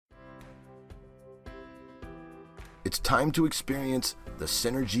It's time to experience the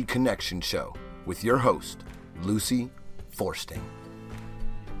Synergy Connection Show with your host, Lucy Forsting.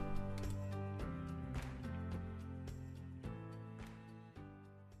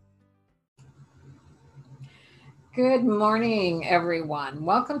 Good morning, everyone.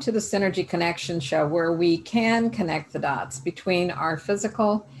 Welcome to the Synergy Connection Show, where we can connect the dots between our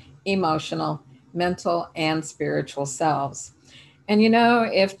physical, emotional, mental, and spiritual selves. And you know,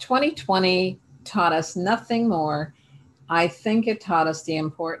 if 2020 taught us nothing more, I think it taught us the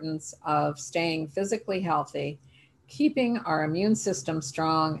importance of staying physically healthy, keeping our immune system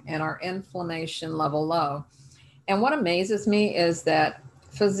strong, and our inflammation level low. And what amazes me is that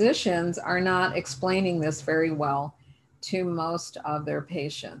physicians are not explaining this very well to most of their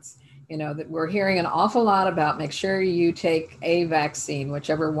patients. You know, that we're hearing an awful lot about make sure you take a vaccine,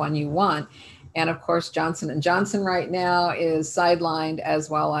 whichever one you want. And of course, Johnson & Johnson right now is sidelined, as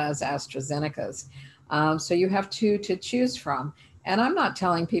well as AstraZeneca's. So you have two to choose from. And I'm not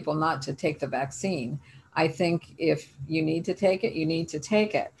telling people not to take the vaccine. I think if you need to take it, you need to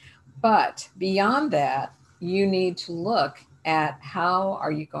take it. But beyond that, you need to look at how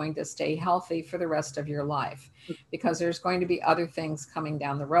are you going to stay healthy for the rest of your life, because there's going to be other things coming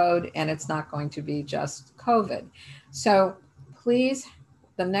down the road, and it's not going to be just COVID. So please,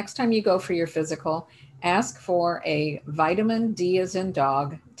 the next time you go for your physical, ask for a vitamin D as in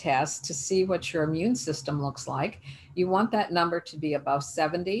dog test to see what your immune system looks like. You want that number to be above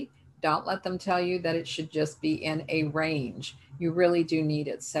 70. Don't let them tell you that it should just be in a range. You really do need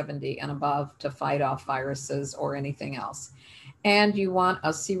it 70 and above to fight off viruses or anything else. And you want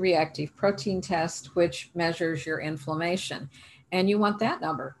a C-reactive protein test, which measures your inflammation. And you want that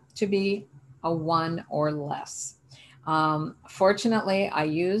number to be a 1 or less. Fortunately, I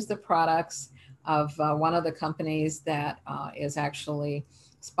use the products of one of the companies that is actually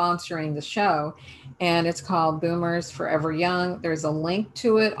sponsoring the show, and it's called Boomers Forever Young. There's a link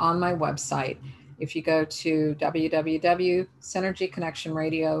to it on my website. If you go to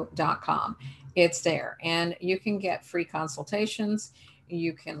www.synergyconnectionradio.com, it's there, and you can get free consultations.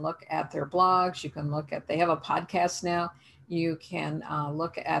 You can look at their blogs. You can look at, they have a podcast now. You can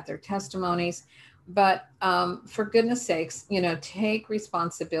look at their testimonies. But for goodness sakes, you know, take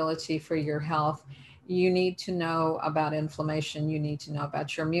responsibility for your health. You need to know about inflammation. You need to know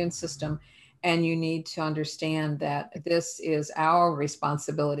about your immune system. And you need to understand that this is our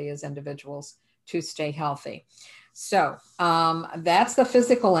responsibility as individuals to stay healthy. So that's the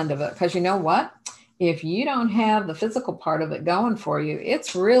physical end of it. Because you know what? If you don't have the physical part of it going for you,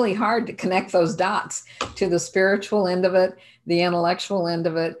 it's really hard to connect those dots to the spiritual end of it, the intellectual end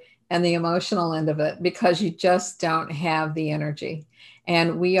of it, and the emotional end of it, because you just don't have the energy.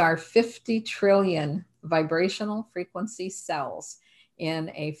 And we are 50 trillion vibrational frequency cells in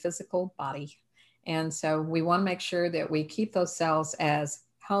a physical body. And so we want to make sure that we keep those cells as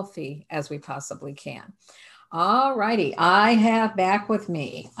healthy as we possibly can. All righty. I have back with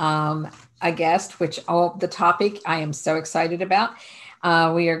me a guest, the topic I am so excited about.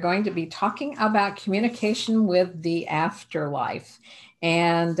 We are going to be talking about communication with the afterlife.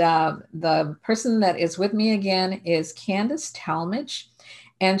 And the person that is with me again is Candace Talmadge,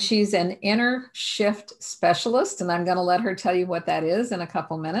 and she's an inner shift specialist. And I'm going to let her tell you what that is in a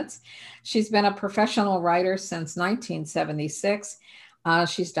couple minutes. She's been a professional writer since 1976.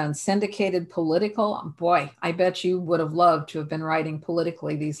 She's done syndicated political. Boy, I bet you would have loved to have been writing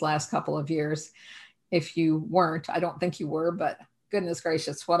politically these last couple of years. If you weren't, I don't think you were, but goodness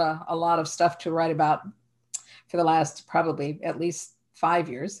gracious, what a lot of stuff to write about for the last probably at least 5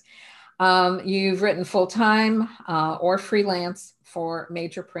 years. You've written full-time or freelance for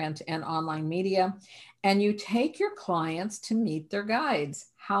major print and online media, and you take your clients to meet their guides.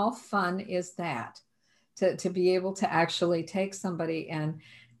 How fun is that? To be able to actually take somebody and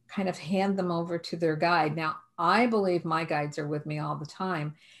kind of hand them over to their guide. Now, I believe my guides are with me all the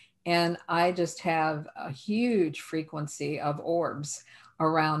time, and I just have a huge frequency of orbs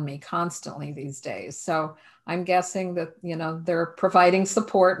around me constantly these days. So I'm guessing that, you know, they're providing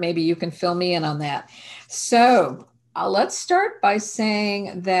support. Maybe you can fill me in on that. So let's start by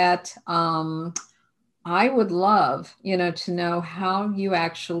saying that I would love, you know, to know how you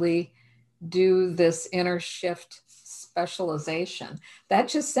actually do this inner shift specialization. That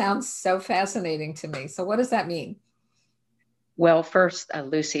just sounds so fascinating to me. So what does that mean? Well, first,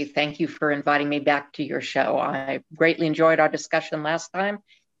 Lucy, thank you for inviting me back to your show. I greatly enjoyed our discussion last time,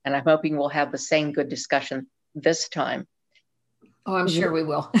 and I'm hoping we'll have the same good discussion this time. Oh, I'm sure we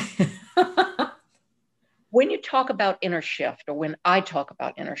will. When you talk about inner shift, or when I talk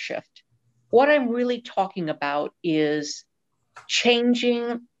about inner shift, what I'm really talking about is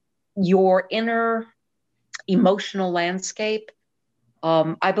changing your inner emotional landscape,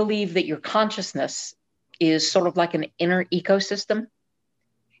 I believe that your consciousness is sort of like an inner ecosystem.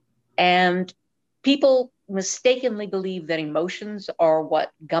 And people mistakenly believe that emotions are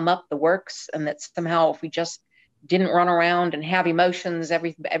what gum up the works, and that somehow if we just didn't run around and have emotions,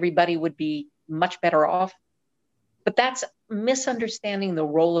 everybody would be much better off. But that's misunderstanding the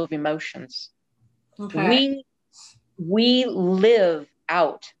role of emotions. Okay. We live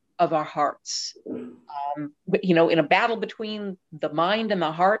out of our hearts. In a battle between the mind and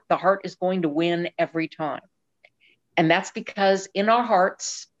the heart is going to win every time. And that's because in our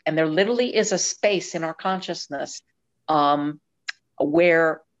hearts, and there literally is a space in our consciousness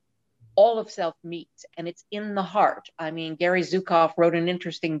where all of self meets, and it's in the heart. I mean, Gary Zukav wrote an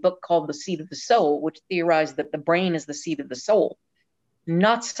interesting book called The Seat of the Soul, which theorized that the brain is the seat of the soul.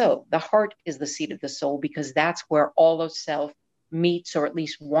 Not so. The heart is the seat of the soul, because that's where all of self meets, or at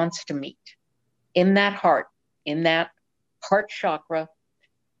least wants to meet. In that heart chakra,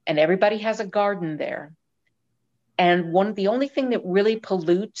 and everybody has a garden there. And the only thing that really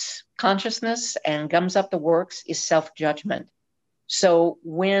pollutes consciousness and gums up the works is self-judgment. So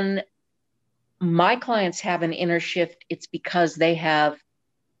when my clients have an inner shift, it's because they have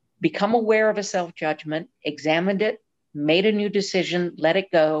become aware of a self-judgment, examined it, made a new decision, let it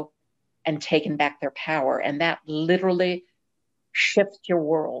go, and taken back their power. And that literally shifts your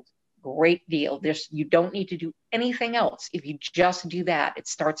world a great deal. You don't need to do anything else. If you just do that, it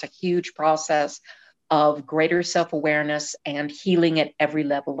starts a huge process of greater self-awareness and healing at every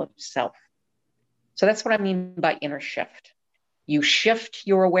level of self. So that's what I mean by inner shift. You shift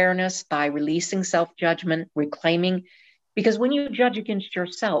your awareness by releasing self-judgment, reclaiming, because when you judge against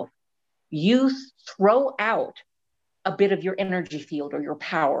yourself, you throw out a bit of your energy field or your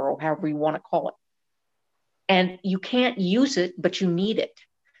power, or however you want to call it. And you can't use it, but you need it.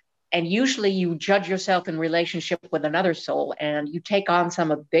 And usually you judge yourself in relationship with another soul, and you take on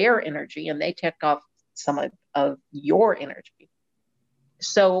some of their energy and they take off some of your energy.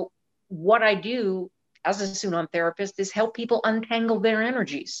 So what I do as a Sunon therapist is help people untangle their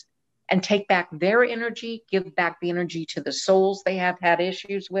energies and take back their energy, give back the energy to the souls they have had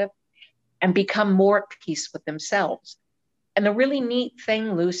issues with, and become more at peace with themselves. And the really neat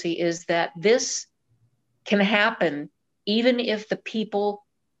thing, Lucy, is that this can happen even if the people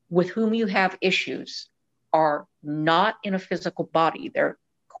with whom you have issues are not in a physical body. They're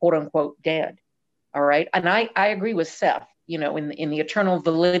quote unquote dead. All right. And I agree with Seth, in the eternal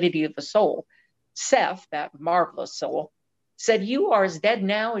validity of the soul. Seth, that marvelous soul, said, "You are as dead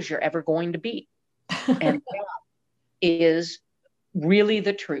now as you're ever going to be." And that is really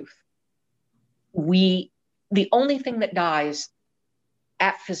the truth. The only thing that dies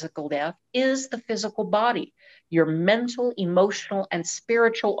at physical death is the physical body. Your mental, emotional, and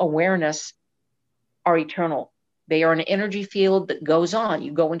spiritual awareness are eternal. They are an energy field that goes on.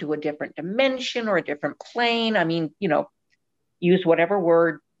 You go into a different dimension or a different plane. I mean, use whatever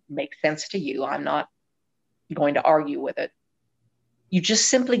word makes sense to you. I'm not going to argue with it. You just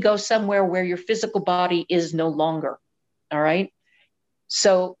simply go somewhere where your physical body is no longer. All right.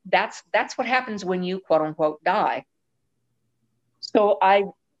 So that's what happens when you quote unquote die. So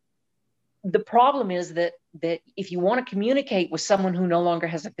the problem is that if you want to communicate with someone who no longer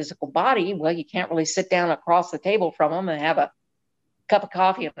has a physical body, well, you can't really sit down across the table from them and have a cup of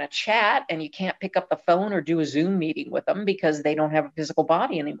coffee and a chat, and you can't pick up the phone or do a Zoom meeting with them because they don't have a physical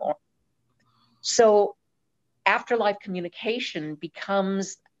body anymore. So afterlife communication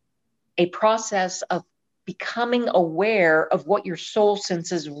becomes a process of becoming aware of what your soul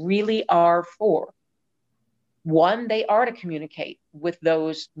senses really are for. One, they are to communicate with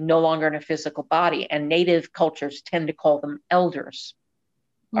those no longer in a physical body, and native cultures tend to call them elders.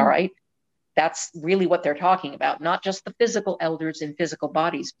 All right. That's really what they're talking about. Not just the physical elders in physical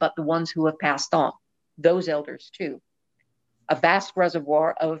bodies, but the ones who have passed on. Those elders too. A vast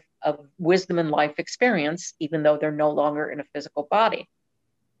reservoir of wisdom and life experience, even though they're no longer in a physical body.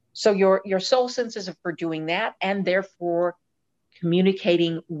 So your soul senses are for doing that, and therefore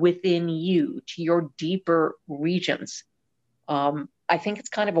communicating within you to your deeper regions. I think it's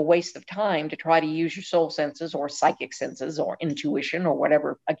kind of a waste of time to try to use your soul senses or psychic senses or intuition or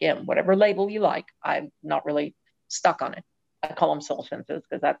whatever, again, whatever label you like. I'm not really stuck on it. I call them soul senses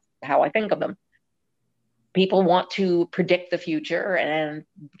because that's how I think of them. People want to predict the future, and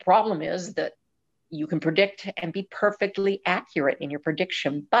the problem is that you can predict and be perfectly accurate in your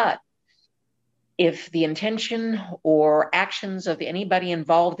prediction, but if the intention or actions of anybody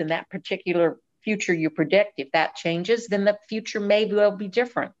involved in that particular future you predict, if that changes, then the future may well be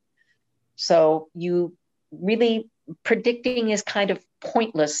different. So predicting is kind of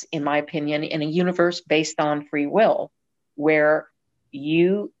pointless, in my opinion, in a universe based on free will, where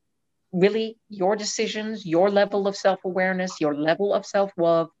you really, your decisions, your level of self-awareness, your level of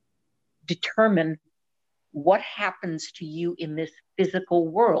self-love determine what happens to you in this physical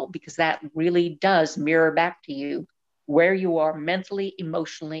world, because that really does mirror back to you where you are mentally,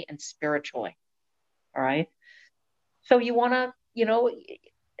 emotionally, and spiritually. All right. So you want to,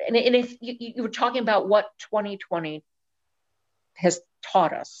 and if you were talking about what 2020 has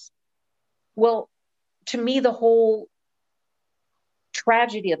taught us. Well, to me, the whole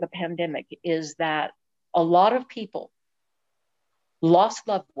tragedy of the pandemic is that a lot of people lost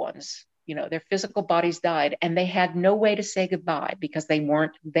loved ones, their physical bodies died, and they had no way to say goodbye because they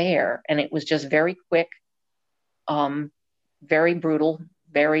weren't there. And it was just very quick, very brutal,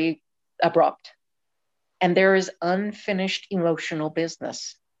 very abrupt. And there is unfinished emotional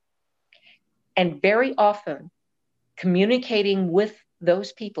business. And very often, communicating with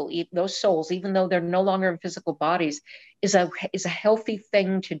those people, those souls, even though they're no longer in physical bodies, is a healthy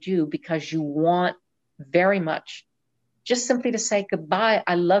thing to do, because you want very much just simply to say goodbye.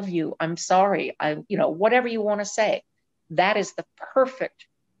 I love you. I'm sorry. Whatever you want to say. That is the perfect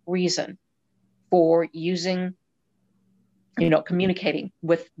reason for using, communicating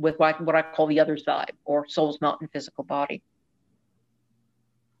with what I call the other side, or souls not in physical body.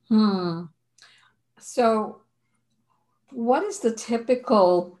 So what is the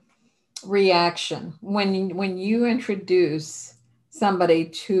typical reaction when you introduce somebody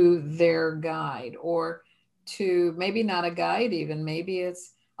to their guide, or to maybe not a guide, even maybe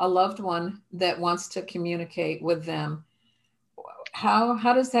it's a loved one that wants to communicate with them?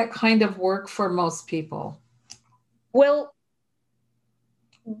 How does that kind of work for most people? Well,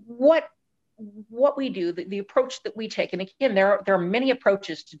 what we do, the approach that we take, and again, there are many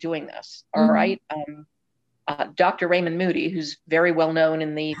approaches to doing this. All right. Dr. Raymond Moody, who's very well known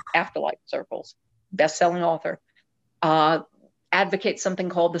in the afterlife circles, best-selling author, advocates something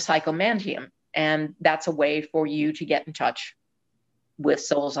called the psychomantium. And that's a way for you to get in touch with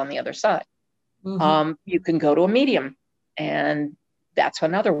souls on the other side. You can go to a medium, and that's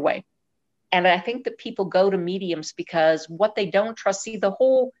another way. And I think that people go to mediums because what they don't trust, see, the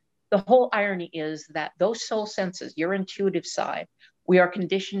whole irony is that those soul senses, your intuitive side, we are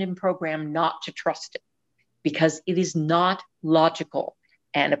conditioned and programmed not to trust it, because it is not logical.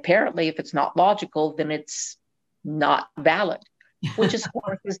 And apparently, if it's not logical, then it's not valid, which is, of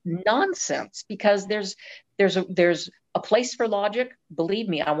course, is nonsense, because there's a place for logic. Believe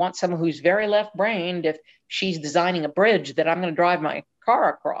me, I want someone who's very left-brained if she's designing a bridge that I'm going to drive my car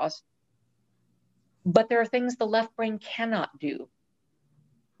across. But there are things the left brain cannot do.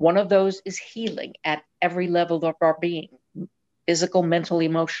 One of those is healing at every level of our being, physical, mental,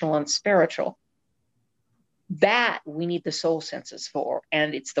 emotional, and spiritual. That we need the soul senses for.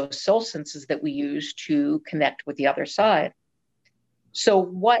 And it's those soul senses that we use to connect with the other side. So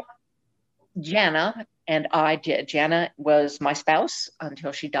what Jana and I did, Jana was my spouse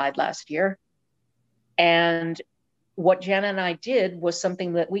until she died last year. And what Jana and I did was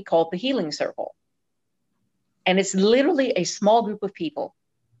something that we called the healing circle. And it's literally a small group of people,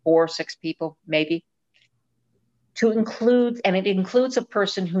 4 or 6 people, maybe, and it includes a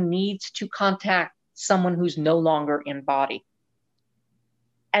person who needs to contact someone who's no longer in body.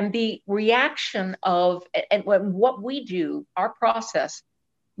 And the reaction and what we do, our process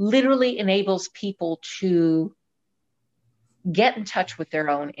literally enables people to get in touch with their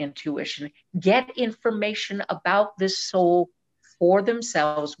own intuition, get information about this soul for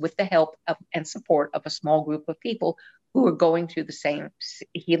themselves with the help and support of a small group of people who are going through the same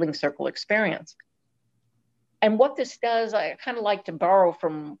healing circle experience. And what this does, I kind of like to borrow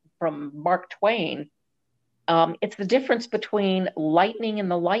from Mark Twain. It's the difference between lightning and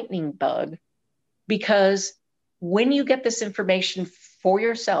the lightning bug, because when you get this information for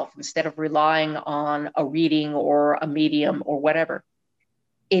yourself, instead of relying on a reading or a medium or whatever,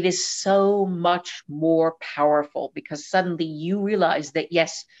 it is so much more powerful, because suddenly you realize that,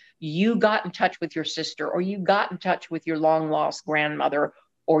 yes, you got in touch with your sister, or you got in touch with your long lost grandmother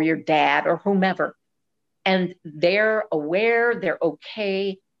or your dad or whomever, and they're aware, they're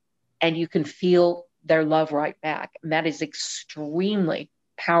okay, and you can feel their love right back. And that is extremely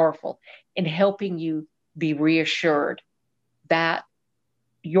powerful in helping you be reassured that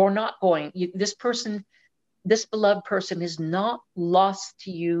you're not this beloved person is not lost to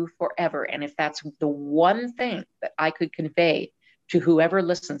you forever. And if that's the one thing that I could convey to whoever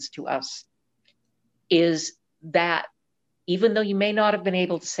listens to us, is that even though you may not have been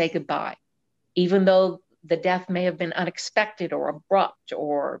able to say goodbye, even though the death may have been unexpected or abrupt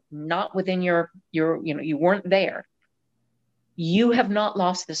or not within you weren't there, you have not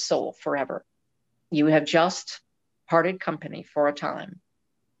lost this soul forever. You have just parted company for a time.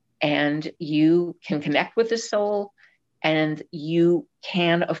 And you can connect with the soul. And you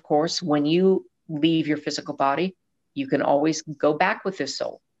can, of course, when you leave your physical body, you can always go back with this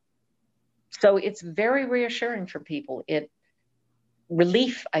soul. So it's very reassuring for people.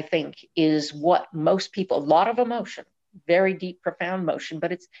 Relief, I think, is what most people, a lot of emotion, very deep, profound emotion,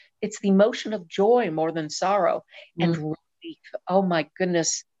 but it's the emotion of joy more than sorrow. And relief, oh my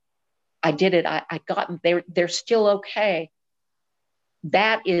goodness, I did it. I got them. They're still okay.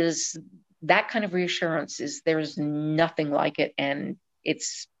 That kind of reassurance there's nothing like it, and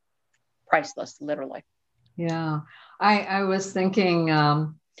it's priceless, literally. Yeah. I was thinking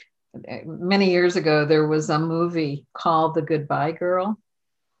many years ago, there was a movie called The Goodbye Girl.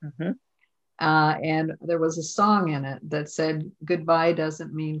 Mm-hmm. And there was a song in it that said, goodbye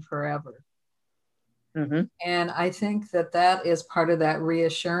doesn't mean forever. Mm-hmm. And I think that is part of that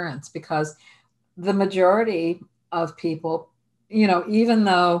reassurance, because the majority of people, even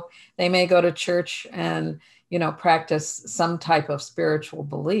though they may go to church and, practice some type of spiritual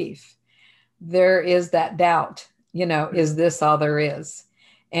belief, there is that doubt, is this all there is?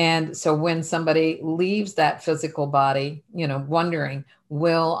 And so when somebody leaves that physical body, wondering,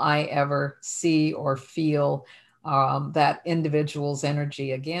 will I ever see or feel that individual's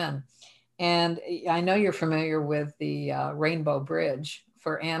energy again? And I know you're familiar with the Rainbow Bridge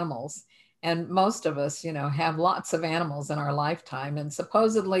for animals. And most of us, have lots of animals in our lifetime. And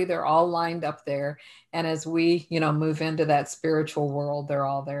supposedly they're all lined up there. And as we, move into that spiritual world, they're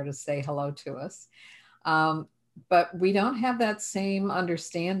all there to say hello to us. But we don't have that same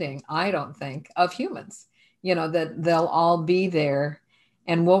understanding, I don't think, of humans, that they'll all be there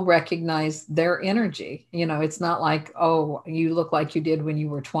and we'll recognize their energy. It's not like, oh, you look like you did when you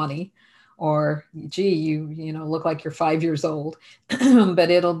were 20, or gee, you look like you're 5 years old,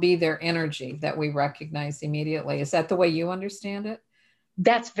 but it'll be their energy that we recognize immediately. Is that the way you understand it?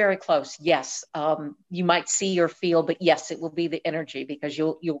 That's very close. Yes. You might see or feel, but yes, it will be the energy, because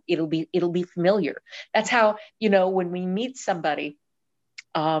it'll be familiar. That's how, when we meet somebody,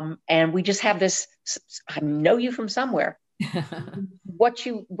 and we just have this, I know you from somewhere. What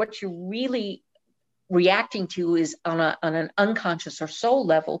you're really reacting to is on an unconscious or soul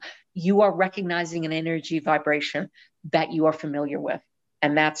level, you are recognizing an energy vibration that you are familiar with.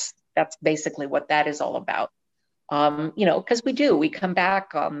 And that's basically what that is all about. Because we come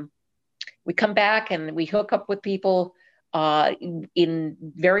back and we hook up with people in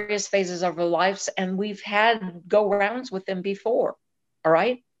various phases of our lives, and we've had go rounds with them before. All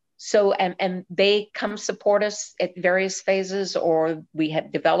right. So, and they come support us at various phases, or we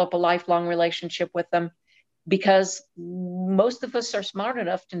have developed a lifelong relationship with them, because most of us are smart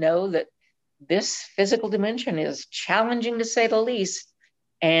enough to know that this physical dimension is challenging, to say the least.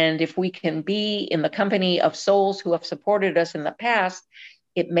 And if we can be in the company of souls who have supported us in the past,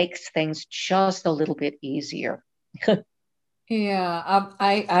 it makes things just a little bit easier. Yeah,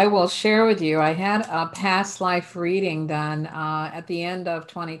 I will share with you. I had a past life reading done at the end of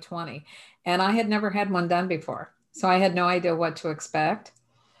 2020, and I had never had one done before. So I had no idea what to expect.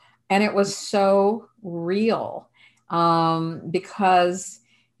 And it was so real because,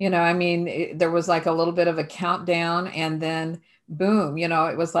 there was like a little bbit of a countdown, and then boom,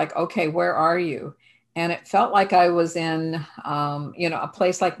 it was like, okay, where are you? And it felt like I was in, a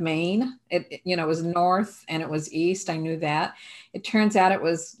place like Maine. It was north and it was east. I knew that. It turns out it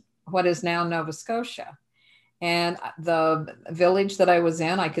was what is now Nova Scotia. And the village that I was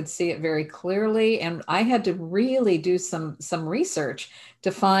in, I could see it very clearly. And I had to really do some research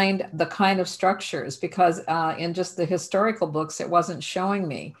to find the kind of structures, because in just the historical books, it wasn't showing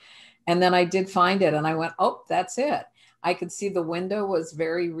me. And then I did find it and I went, oh, that's it. I could see the window was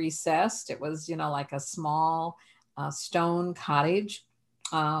very recessed. It was, like a small stone cottage.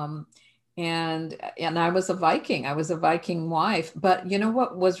 And I was a Viking. I was a Viking wife. But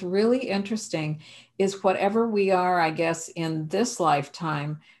what was really interesting is whatever we are, I guess, in this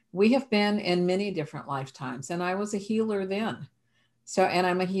lifetime, we have been in many different lifetimes. And I was a healer then. So, and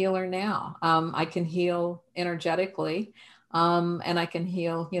I'm a healer now. I can heal energetically. And I can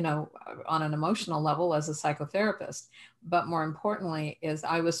heal, on an emotional level as a psychotherapist. But more importantly is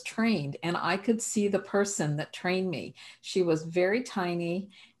I was trained, and I could see the person that trained me. She was very tiny,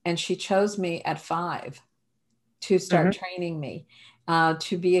 and she chose me at 5 to start training me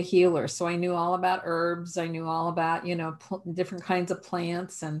to be a healer. So I knew all about herbs. I knew all about, different kinds of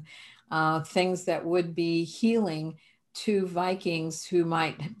plants and things that would be healing to Vikings who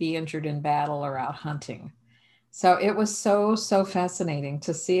might be injured in battle or out hunting. So it was so, so fascinating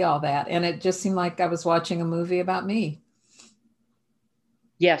to see all that. And it just seemed like I was watching a movie about me.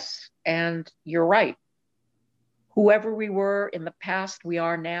 Yes. And you're right. Whoever we were in the past, we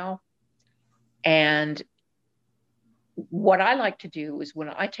are now. And what I like to do is when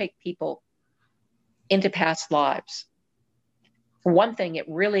I take people into past lives, for one thing, it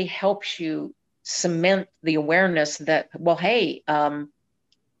really helps you cement the awareness that, well, hey,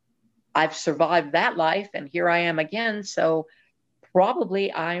 I've survived that life and here I am again. So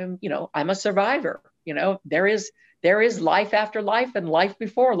probably I'm a survivor. There is life after life and life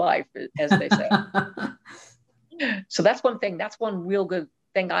before life, as they say. So that's one thing. That's one real good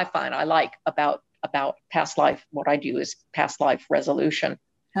thing I find I like about past life. What I do is past life resolution.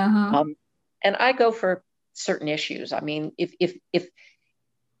 Uh-huh. And I go for certain issues. I mean,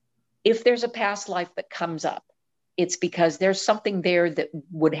 if there's a past life that comes up, it's because there's something there that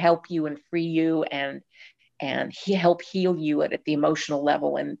would help you and free you and help heal you at the emotional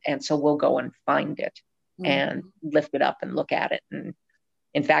level. And so we'll go and find it and lift it up and look at it. And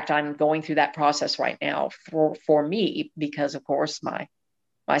in fact, I'm going through that process right now for me, because of course my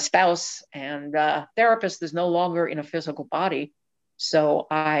spouse and therapist is no longer in a physical body. So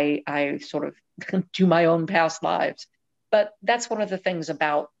I sort of do my own past lives. But that's one of the things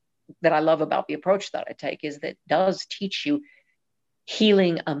that I love about the approach that I take, is that it does teach you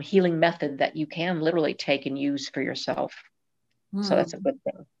healing method that you can literally take and use for yourself. So that's a good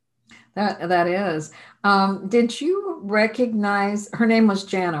thing. That is. Did you recognize her name was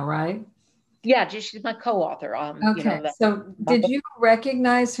Jana, right? Yeah, she's my co-author. Okay. So did you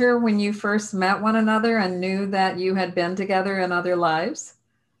recognize her when you first met one another and knew that you had been together in other lives?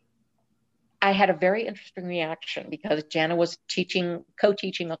 I had a very interesting reaction because Jana was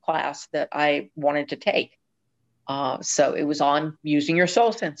co-teaching a class that I wanted to take. So it was on using your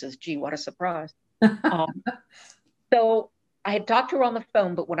soul senses. Gee, what a surprise. So I had talked to her on the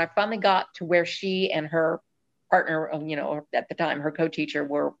phone, but when I finally got to where she and her partner, at the time, her co-teacher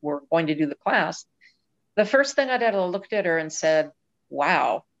were going to do the class, the first thing I did, I looked at her and said,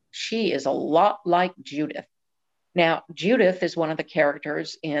 wow, she is a lot like Judith. Now, Judith is one of the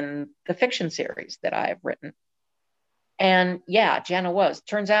characters in the fiction series that I have written. And yeah,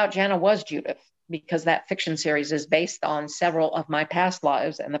 turns out Jana was Judith, because that fiction series is based on several of my past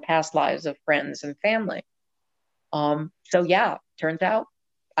lives and the past lives of friends and family. So yeah, turns out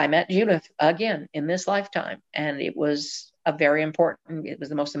I met Judith again in this lifetime. And it was it was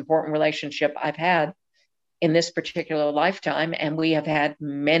the most important relationship I've had in this particular lifetime. And we have had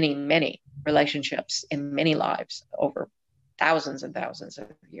many, many relationships in many lives over thousands and thousands of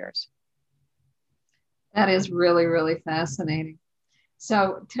years. That is really, really fascinating.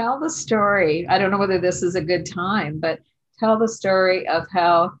 So tell the story. I don't know whether this is a good time, but tell the story of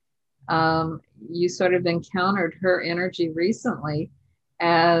how you sort of encountered her energy recently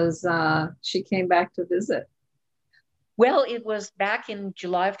as she came back to visit. Well, it was back in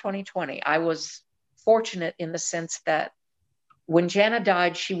July of 2020. I was fortunate in the sense that when Jana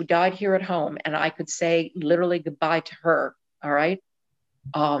died, she died here at home, and I could say literally goodbye to her. All right.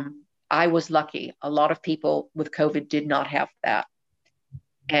 I was lucky. A lot of people with COVID did not have that.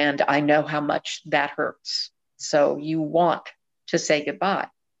 And I know how much that hurts. So you want to say goodbye.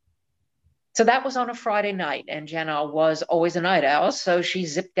 So that was on a Friday night, and Jana was always a night owl. So she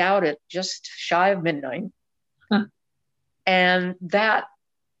zipped out at just shy of midnight. Huh. And that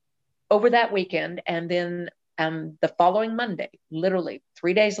over that weekend, and then the following Monday, literally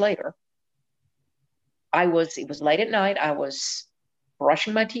 3 days later, it was late at night. I was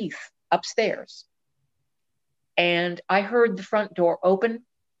brushing my teeth upstairs, and I heard the front door open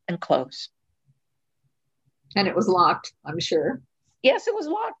and close. And it was locked, I'm sure. Yes, it was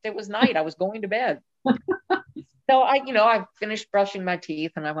locked. It was night. I was going to bed. So I finished brushing my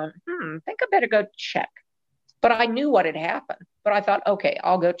teeth, and I went, I think I better go check. But I knew what had happened. But I thought, okay,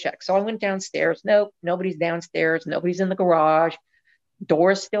 I'll go check. So I went downstairs. Nope, nobody's downstairs. Nobody's in the garage.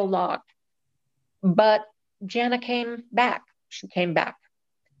 Door is still locked. But Jana came back. She came back.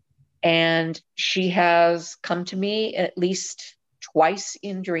 And she has come to me at least twice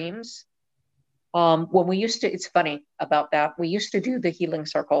in dreams. When we used to, it's funny about that. We used to do the healing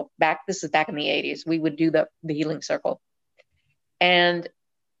circle this is back in the 80s. We would do the healing circle. And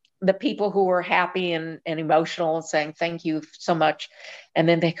the people who were happy and emotional and saying, thank you so much. And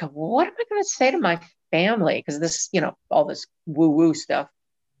then they go, well, what am I going to say to my family? Because this, all this woo-woo stuff.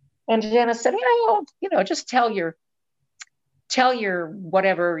 And Jana said, just tell your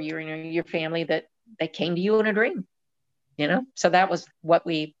whatever, your family that they came to you in a dream, So that was what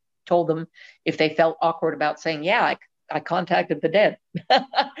we told them if they felt awkward about saying, yeah, I contacted the dead,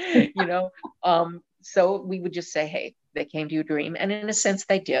 so we would just say, hey, they came to your dream. And in a sense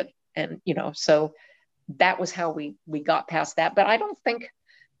they did. And, so that was how we got past that. But I don't think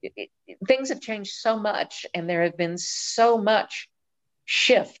things have changed so much, and there have been so much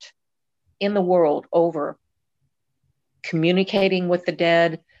shift in the world over communicating with the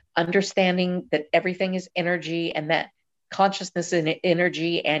dead, understanding that everything is energy and that consciousness is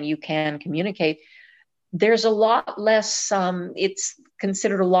energy and you can communicate. There's a lot less, it's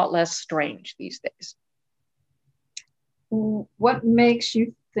considered a lot less strange these days. What makes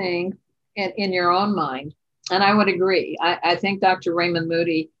you think in your own mind, and I would agree, I think Dr. Raymond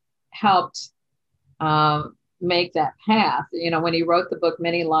Moody helped make that path. When he wrote the book,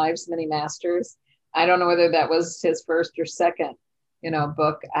 Many Lives, Many Masters, I don't know whether that was his first or second,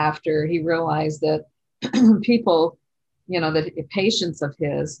 book after he realized that people, the patients of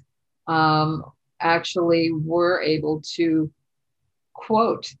his actually were able to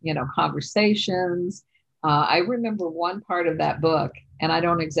quote, conversations. I remember one part of that book, and I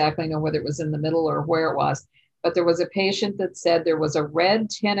don't exactly know whether it was in the middle or where it was, but there was a patient that said there was a red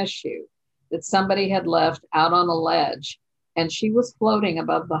tennis shoe that somebody had left out on a ledge, and she was floating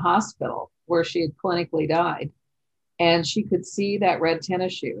above the hospital where she had clinically died. And she could see that red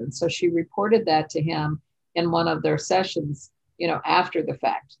tennis shoe. And so she reported that to him in one of their sessions, after the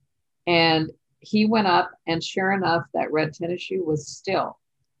fact. And he went up, and sure enough, that red tennis shoe was still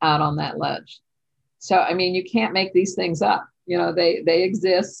out on that ledge. So, I mean, you can't make these things up. They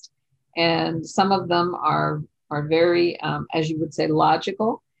exist, and some of them are very, as you would say,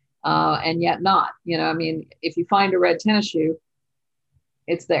 logical, and yet not. I mean, if you find a red tennis shoe,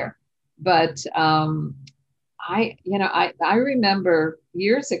 it's there. But I remember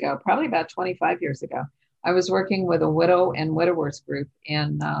years ago, probably about 25 years ago, I was working with a widow and widowers group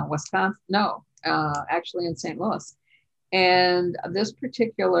in Wisconsin. No, actually in St. Louis. And this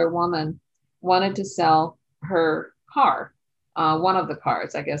particular woman wanted to sell her car, one of the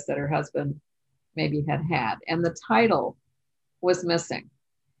cars, I guess, that her husband maybe had. And the title was missing.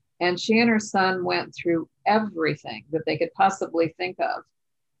 And she and her son went through everything that they could possibly think of,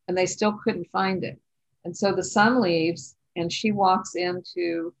 and they still couldn't find it. And so the son leaves, and she walks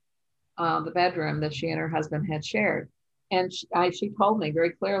into the bedroom that she and her husband had shared. And she told me very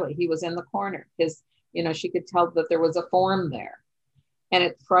clearly he was in the corner. She could tell that there was a form there, and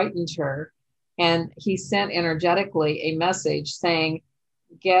it frightened her. And he sent energetically a message saying,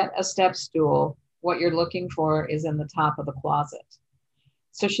 "Get a step stool. What you're looking for is in the top of the closet."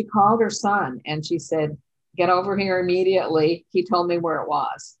 So she called her son, and she said, "Get over here immediately." He told me where it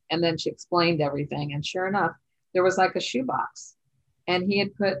was. And then she explained everything. And sure enough, there was like a shoebox. And he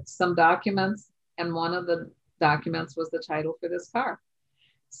had put some documents, and one of the documents was the title for this car.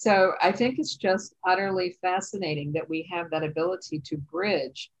 So I think it's just utterly fascinating that we have that ability to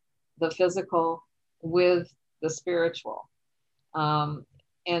bridge the physical with the spiritual.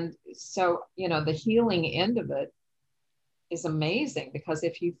 And so, the healing end of it is amazing, because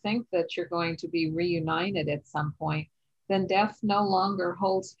if you think that you're going to be reunited at some point, then death no longer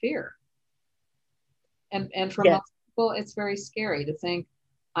holds fear. And for most people, it's very scary to think,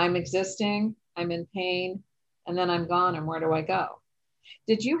 I'm existing, I'm in pain, and then I'm gone, and where do I go?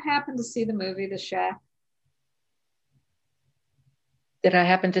 Did you happen to see the movie The Shack? Did I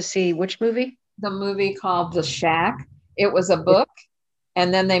happen to see which movie? The movie called The Shack. It was a book,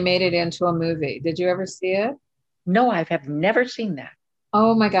 and then they made it into a movie. Did you ever see it? No, I have never seen that.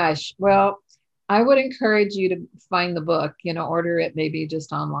 Oh my gosh. Well, I would encourage you to find the book, order it maybe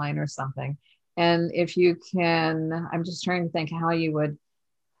just online or something. And if you can, I'm just trying to think how you would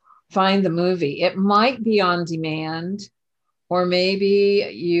find the movie. It might be on demand, or maybe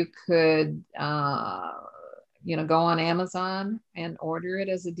you could, go on Amazon and order it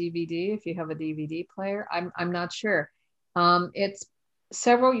as a DVD if you have a DVD player. I'm not sure. It's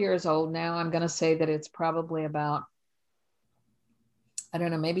several years old now. I'm going to say that it's probably about, I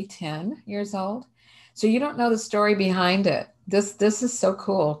don't know, maybe 10 years old. So you don't know the story behind it. This is so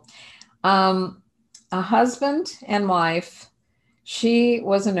cool. A husband and wife, she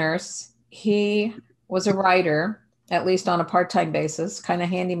was a nurse. He was a writer, at least on a part-time basis, kind of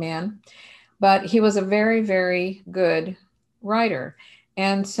handyman, but he was a very, very good writer.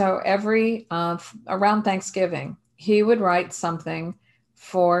 And so every, around Thanksgiving, he would write something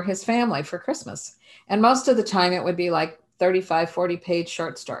for his family for Christmas. And most of the time it would be like 35, 40 page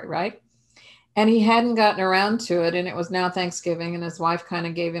short story, right? And he hadn't gotten around to it. And it was now Thanksgiving, and his wife kind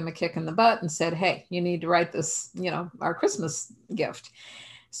of gave him a kick in the butt and said, "Hey, you need to write this, our Christmas gift."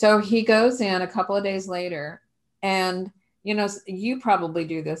 So he goes in a couple of days later, and, you probably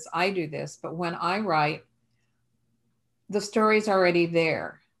do this, I do this, but when I write, the story's already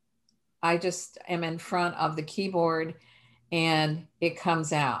there. I just am in front of the keyboard, and it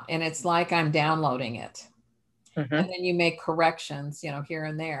comes out, and it's like I'm downloading it. Mm-hmm. And then you make corrections, here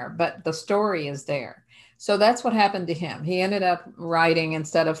and there, but the story is there. So that's what happened to him. He ended up writing,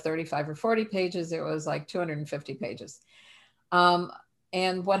 instead of 35 or 40 pages, it was like 250 pages.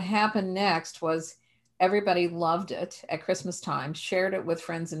 And what happened next was everybody loved it at Christmas time, shared it with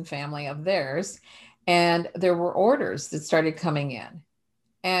friends and family of theirs. And there were orders that started coming in.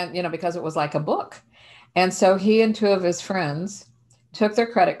 And, because it was like a book. And so he and two of his friends took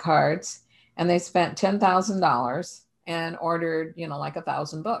their credit cards and they spent $10,000 and ordered, like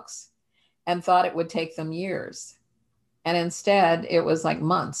 1,000 books and thought it would take them years. And instead, it was like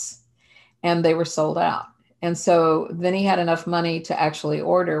months and they were sold out. And so then he had enough money to actually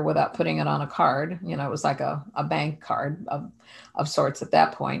order without putting it on a card. It was like a bank card of sorts at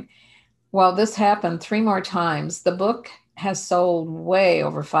that point. Well, this happened 3 more times. The book has sold way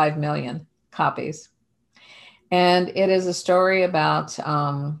over 5 million copies. And it is a story about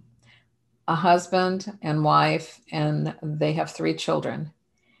a husband and wife, and they have 3 children.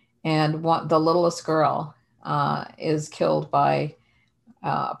 And the littlest girl is killed by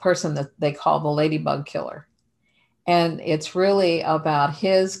a person that they call the ladybug killer. And it's really about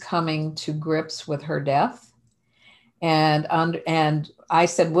his coming to grips with her death. And I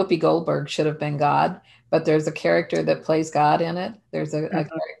said Whoopi Goldberg should have been God, but there's a character that plays God in it. There's a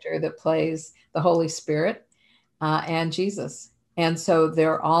character that plays the Holy Spirit and Jesus. And so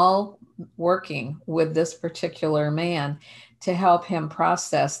they're all working with this particular man to help him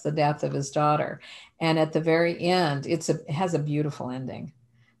process the death of his daughter. And at the very end, it has a beautiful ending.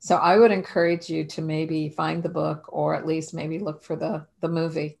 So I would encourage you to maybe find the book, or at least maybe look for the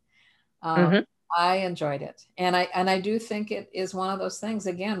movie. I enjoyed it. And I do think it is one of those things,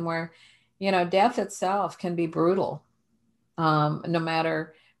 again, where, death itself can be brutal, no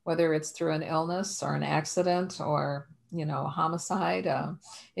matter whether it's through an illness or an accident or, a homicide.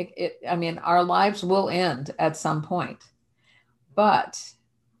 Our lives will end at some point, but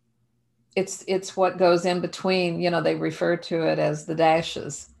it's what goes in between. They refer to it as the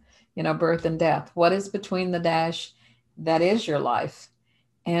dashes, birth and death. What is between the dash? That is your life,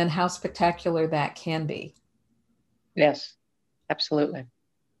 and how spectacular that can be. Yes, absolutely.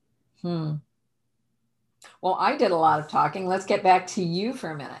 Well, I did a lot of talking. Let's get back to you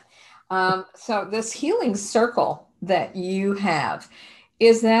for a minute. So this healing circle that you have,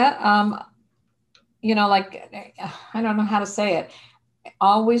 is that, like, I don't know how to say it,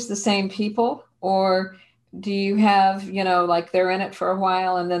 always the same people? Or do you have, like they're in it for a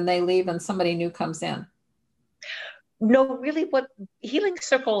while and then they leave and somebody new comes in? No, really, what healing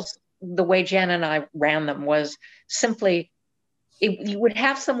circles, the way Jan and I ran them, was simply you would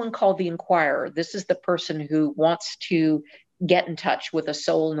have someone called the inquirer. This is the person who wants to get in touch with a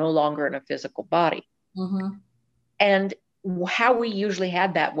soul no longer in a physical body. Mm-hmm. And how we usually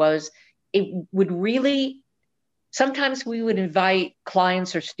had that was, it would really, sometimes we would invite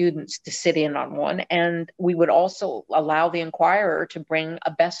clients or students to sit in on one, and we would also allow the inquirer to bring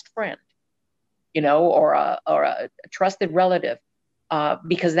a best friend, or a trusted relative,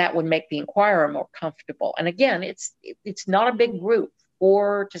 because that would make the inquirer more comfortable. And again, it's not a big group,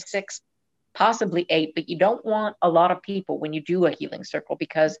 4 to 6, possibly 8, but you don't want a lot of people when you do a healing circle,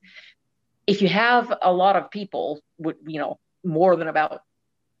 because if you have a lot of people, more than about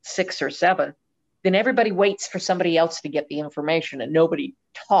 6 or 7, then everybody waits for somebody else to get the information and nobody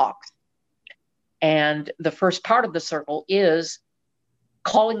talks. And the first part of the circle is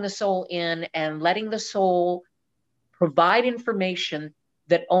calling the soul in and letting the soul provide information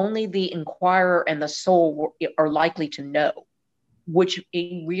that only the inquirer and the soul are likely to know, which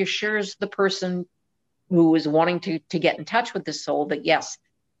reassures the person who is wanting to get in touch with the soul that, yes,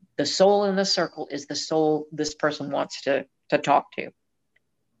 the soul in the circle is the soul this person wants to talk to.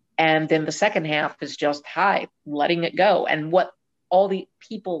 And then the second half is just, letting it go. And what all the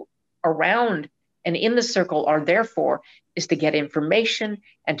people around and in the circle are there for is to get information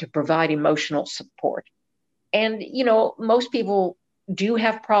and to provide emotional support. And, most people do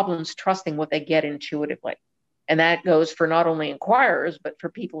have problems trusting what they get intuitively. And that goes for not only inquirers, but for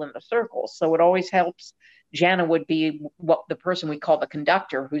people in the circle. So it always helps. Jana would be the person we call the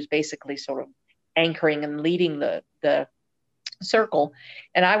conductor, who's basically sort of anchoring and leading the circle.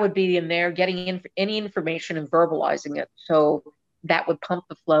 And I would be in there getting any information and verbalizing it. So that would pump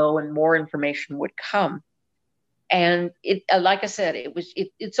the flow and more information would come. And it, like I said,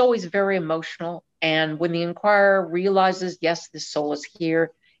 it's always very emotional. And when the inquirer realizes, yes, this soul is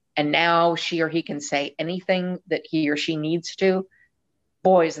here, and now she or he can say anything that he or she needs to,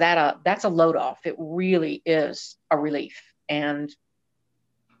 boy, that's a load off. It really is a relief. And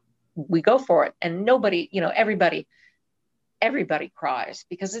we go for it. And nobody, everybody, everybody cries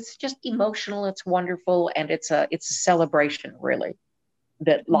because it's just emotional, it's wonderful, and it's a celebration, really,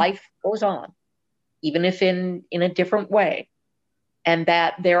 that life goes on, even if in a different way, and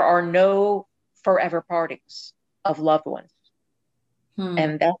that there are no forever partings of loved ones.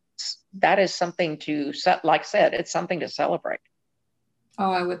 And that is something to, like I said, it's something to celebrate.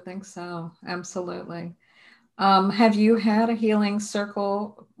 Oh, I would think so. Absolutely. Have you had a healing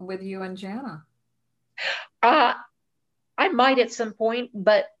circle with you and Jana? I might at some point,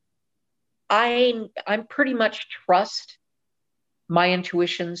 but I'm pretty much trust my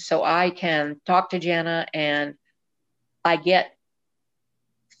intuition, so I can talk to Jana and I get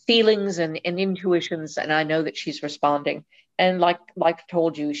feelings and intuitions, and I know that she's responding. And like I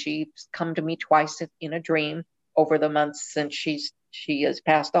told you, she's come to me twice in a dream over the months since she has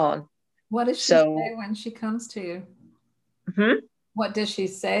passed on. What does she say when she comes to you? What does she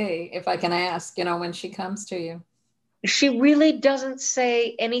say, if I can ask, when she comes to you? She really doesn't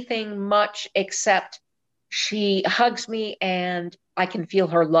say anything much, except she hugs me and I can feel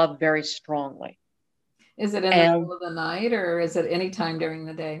her love very strongly. Is it in the middle of the night, or is it any time during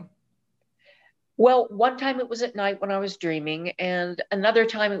the day? Well, one time it was at night when I was dreaming, and another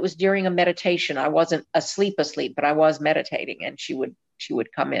time it was during a meditation. I wasn't asleep, but I was meditating, and she would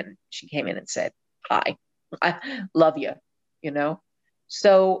come in. She came in and said, "Hi, I love you,"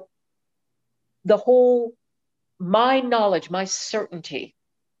 So my knowledge, my certainty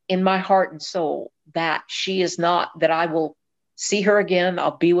in my heart and soul that she is not, that I will see her again,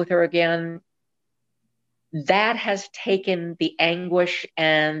 I'll be with her again, that has taken the anguish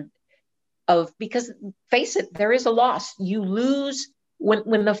because face it, there is a loss. You lose,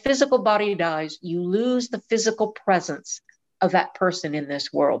 when the physical body dies, you lose the physical presence of that person in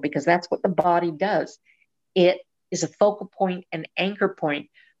this world, because that's what the body does. It is a focal point, an anchor point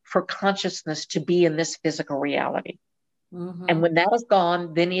for consciousness to be in this physical reality. And when that is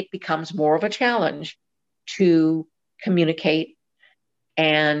gone, then it becomes more of a challenge to communicate.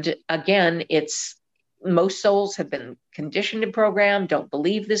 And again, most souls have been conditioned and programmed, don't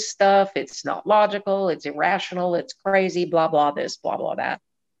believe this stuff, it's not logical, it's irrational, it's crazy, blah, blah, this, blah, blah, that.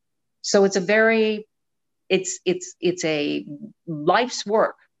 So it's a life's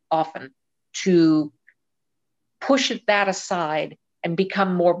work often to push that aside and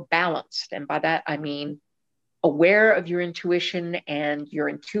become more balanced. And by that, I mean aware of your intuition and your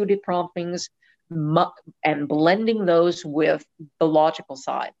intuitive promptings, and blending those with the logical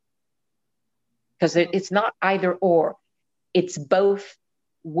side. Because it's not either or, it's both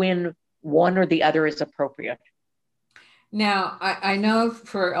when one or the other is appropriate. Now, I know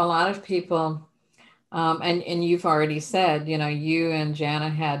for a lot of people, and you've already said, you and Jana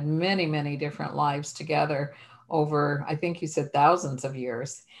had many, many different lives together over, I think you said, thousands of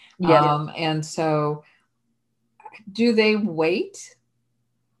years. Yeah. And so do they wait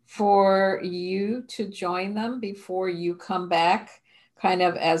for you to join them before you come back, kind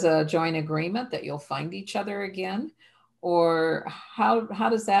of as a joint agreement that you'll find each other again? Or how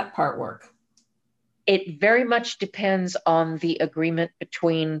does that part work? It very much depends on the agreement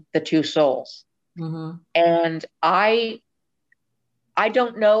between the two souls. And I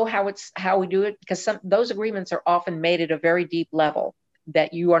don't know how we do it, because those agreements are often made at a very deep level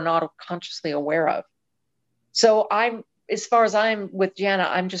that you are not consciously aware of. So as far as I'm with Jana,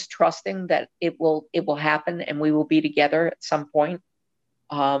 I'm just trusting that it will happen and we will be together at some point.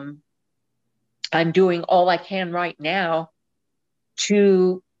 I'm doing all I can right now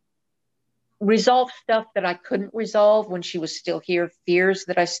to resolve stuff that I couldn't resolve when she was still here, fears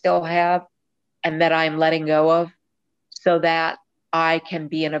that I still have and that I'm letting go of, so that I can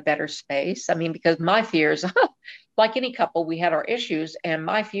be in a better space. I mean, because my fears, like any couple, we had our issues, and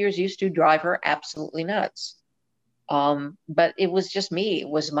my fears used to drive her absolutely nuts. But it was just me. It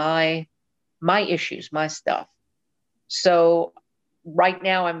was my issues, my stuff. So right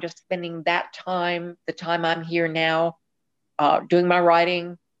now I'm just spending the time I'm here now, doing my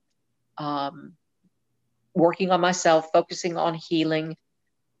writing, working on myself, focusing on healing.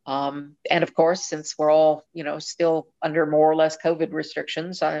 And of course, since we're all, still under more or less COVID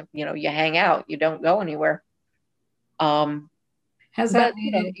restrictions, you hang out, you don't go anywhere. Has that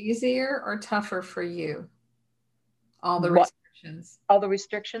made it easier or tougher for you? All the restrictions? All the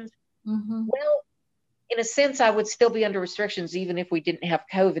restrictions? Well, in a sense, I would still be under restrictions even if we didn't have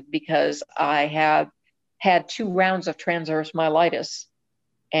COVID, because I have had 2 rounds of transverse myelitis.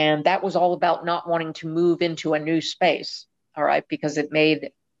 And that was all about not wanting to move into a new space. All right. Because it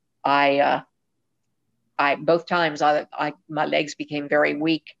made, both times my legs became very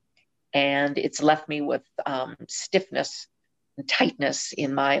weak, and it's left me with stiffness and tightness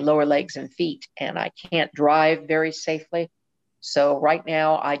in my lower legs and feet. And I can't drive very safely. So right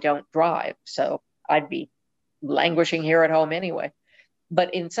now I don't drive. So I'd be languishing here at home anyway.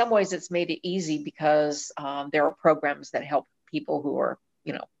 But in some ways it's made it easy because there are programs that help people who are,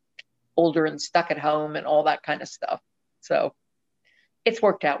 older and stuck at home and all that kind of stuff. So it's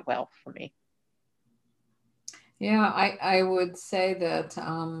worked out well for me. Yeah, I would say that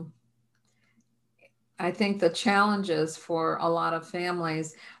I think the challenges for a lot of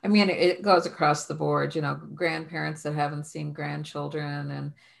families, I mean, it goes across the board, grandparents that haven't seen grandchildren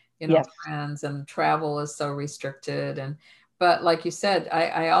and, Yes. friends, and travel is so restricted. But like you said,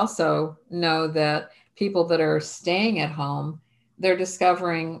 I also know that people that are staying at home, they're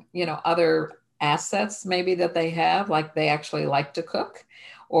discovering, other assets maybe that they have, like they actually like to cook,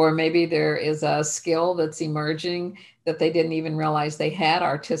 or maybe there is a skill that's emerging that they didn't even realize they had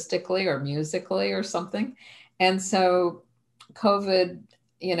artistically or musically or something. And so COVID,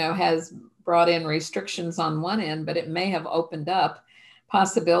 has brought in restrictions on one end, but it may have opened up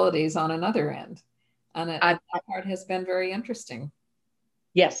possibilities on another end. And that part has been very interesting.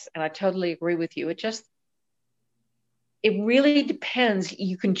 Yes, and I totally agree with you. It really depends.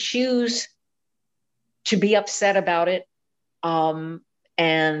 You can choose to be upset about it,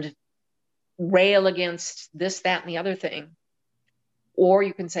 and rail against this, that, and the other thing. Or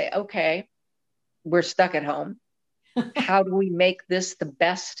you can say, okay, we're stuck at home. How do we make this the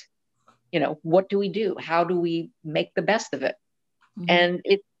best? What do we do? How do we make the best of it? Mm-hmm. And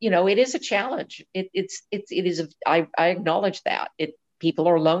it is a challenge. I acknowledge that people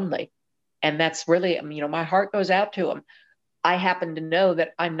are lonely, and that's really, my heart goes out to them. I happen to know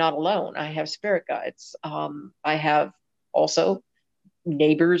that I'm not alone. I have spirit guides. I have also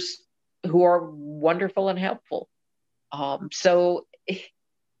neighbors who are wonderful and helpful. So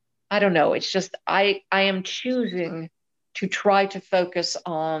I don't know. It's just, I am choosing to try to focus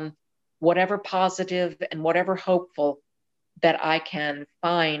on whatever positive and whatever hopeful that I can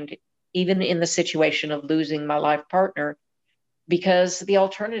find, even in the situation of losing my life partner, because the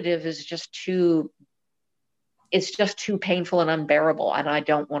alternative is it's just too painful and unbearable. And I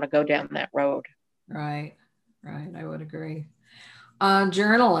don't want to go down that road. Right. I would agree.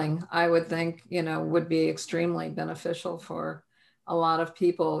 Journaling, I would think, would be extremely beneficial for a lot of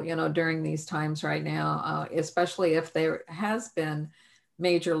people, during these times right now, especially if there has been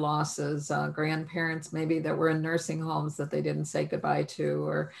major losses, grandparents maybe that were in nursing homes that they didn't say goodbye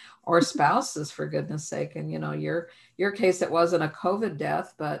to, or spouses, for goodness sake. And, your case, it wasn't a COVID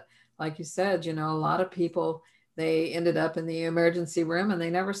death, but like you said, a lot of people, they ended up in the emergency room and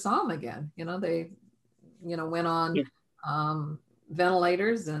they never saw them again. They, went on,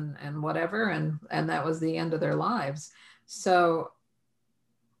 ventilators and whatever, and that was the end of their lives. So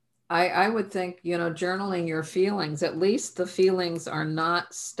I would think, journaling your feelings, at least the feelings are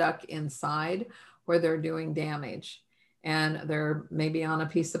not stuck inside where they're doing damage, and they're maybe on a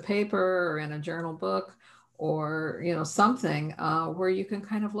piece of paper or in a journal book, or something where you can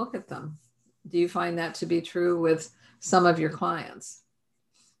kind of look at them. Do you find that to be true with some of your clients?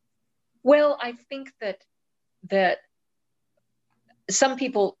 Well, I think that some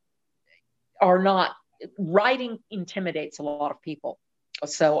people are not, writing intimidates a lot of people.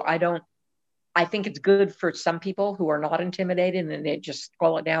 So I think it's good for some people who are not intimidated and they just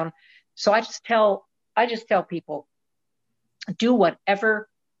scroll it down. So I just tell people, do whatever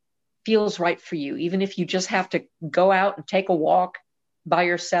feels right for you. Even if you just have to go out and take a walk by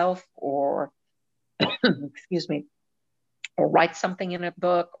yourself, or excuse me, or write something in a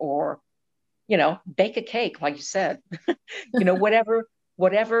book, or, bake a cake, like you said,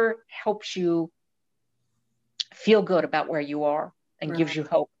 whatever helps you feel good about where you are and gives you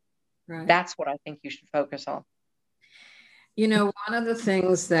hope. Right. That's what I think you should focus on. One of the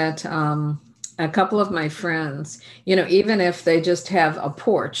things that a couple of my friends, even if they just have a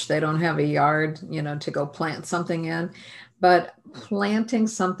porch, they don't have a yard, to go plant something in, but planting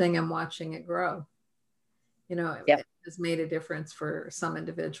something and watching it grow, it has made a difference for some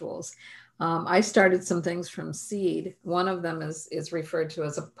individuals. I started some things from seed. One of them is referred to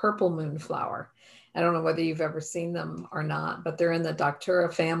as a purple moonflower. I don't know whether you've ever seen them or not, but they're in the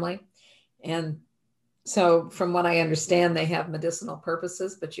Doctura family. And so from what I understand, they have medicinal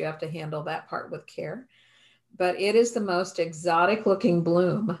purposes, but you have to handle that part with care. But it is the most exotic looking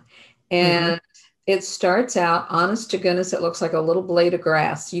bloom. And it starts out, honest to goodness, it looks like a little blade of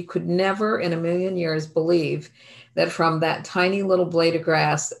grass. You could never in a million years believe that from that tiny little blade of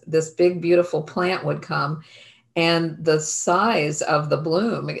grass, this big, beautiful plant would come. And the size of the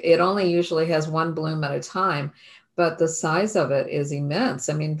bloom, it only usually has one bloom at a time, but the size of it is immense.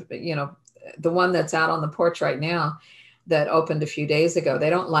 I mean, the one that's out on the porch right now, that opened a few days ago. They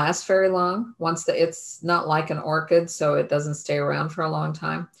don't last very long. It's not like an orchid, so it doesn't stay around for a long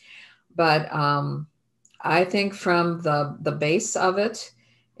time. But I think from the base of it,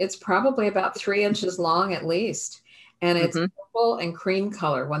 it's probably about 3 inches long at least. And it's purple and cream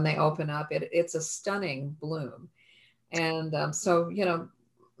color when they open up. It's a stunning bloom. And so,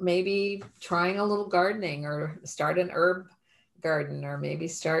 maybe trying a little gardening or start an herb garden, or maybe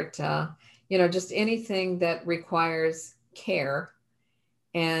start, just anything that requires care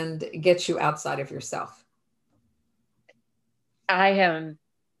and gets you outside of yourself.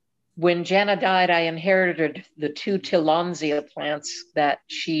 When Jana died, I inherited the 2 tillandsia plants that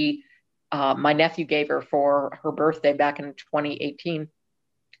my nephew gave her for her birthday back in 2018.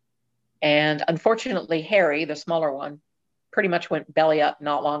 And unfortunately, Harry, the smaller one, pretty much went belly up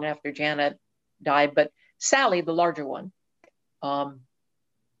not long after Jana died. But Sally, the larger one,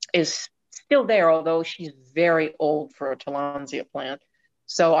 is still there, although she's very old for a tillandsia plant.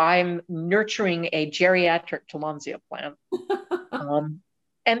 So I'm nurturing a geriatric tillandsia plant.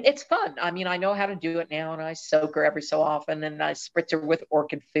 And it's fun. I mean, I know how to do it now, and I soak her every so often, and I spritz her with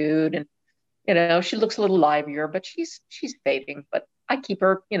orchid food, and she looks a little livelier, but she's fading. But I keep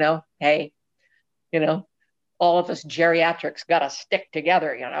her, hey, all of us geriatrics got to stick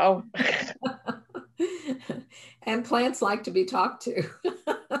together, And plants like to be talked to.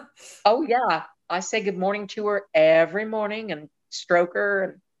 Oh yeah, I say good morning to her every morning and stroke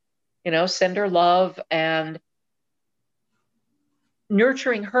her, and send her love. And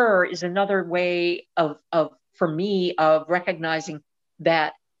nurturing her is another way for me of recognizing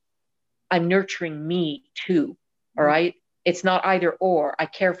that I'm nurturing me too. All right. It's not either or. I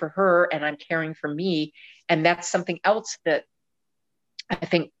care for her and I'm caring for me. And that's something else that I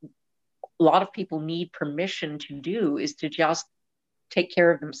think a lot of people need permission to do, is to just take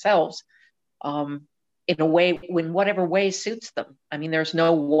care of themselves in a way, in whatever way suits them. I mean, there's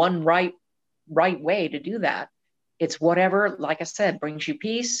no one right way to do that. It's whatever, like I said, brings you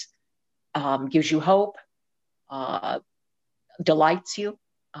peace, gives you hope, delights you,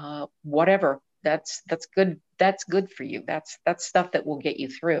 whatever. That's good. That's good for you. That's stuff that will get you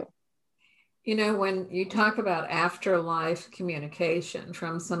through. When you talk about afterlife communication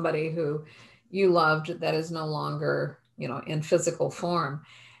from somebody who you loved that is no longer, in physical form,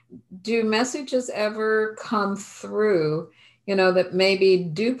 do messages ever come through, that maybe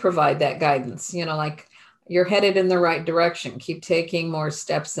do provide that guidance, like you're headed in the right direction, keep taking more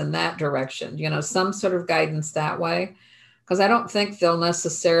steps in that direction, some sort of guidance that way? Because I don't think they'll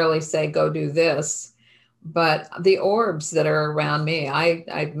necessarily say, go do this. But the orbs that are around me,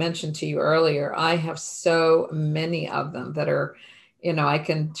 I mentioned to you earlier, I have so many of them that are, I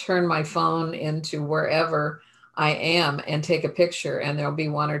can turn my phone into wherever I am and take a picture, and there'll be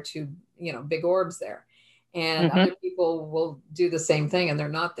 1 or 2, big orbs there. And other people will do the same thing and they're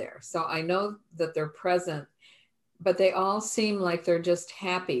not there. So I know that they're present, but they all seem like they're just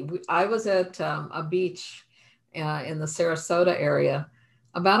happy. I was at a beach in the Sarasota area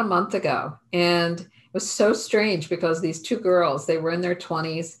about a month ago, and it was so strange because these 2 girls, they were in their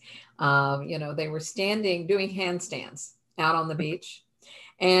 20s, they were standing doing handstands out on the beach.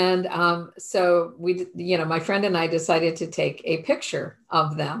 And so we, my friend and I decided to take a picture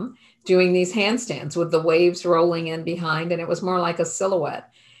of them doing these handstands with the waves rolling in behind, and it was more like a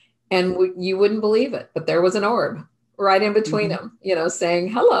silhouette. And you wouldn't believe it, but there was an orb right in between them,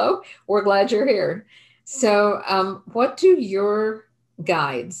 saying, hello, we're glad you're here. So what do your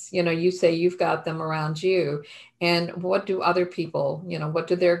guides, you say you've got them around you, and what do other people, what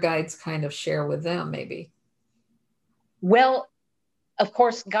do their guides kind of share with them maybe? Well, of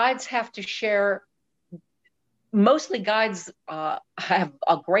course, guides have to share. Mostly guides have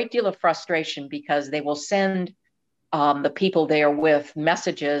a great deal of frustration because they will send the people they are with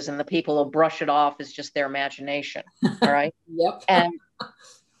messages, and the people will brush it off as just their imagination. All right. Yep. And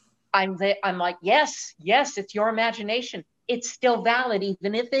I'm like, yes, it's your imagination. It's still valid,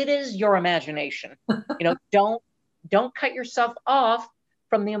 even if it is your imagination. Don't cut yourself off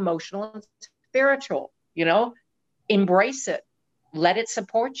from the emotional and spiritual. Embrace it. Let it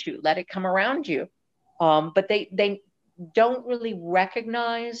support you. Let it come around you. But they don't really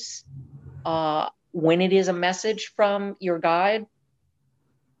recognize when it is a message from your guide,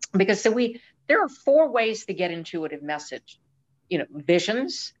 because there are 4 ways to get intuitive message.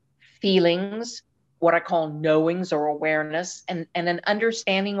 Visions, feelings, what I call knowings or awareness, and an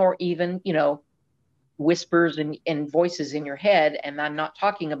understanding, or even whispers and voices in your head. And I'm not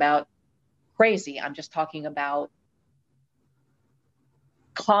talking about crazy. I'm just talking about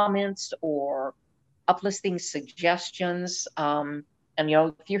comments or uplifting suggestions. And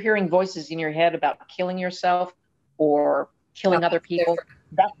if you're hearing voices in your head about killing yourself or killing other people, Different.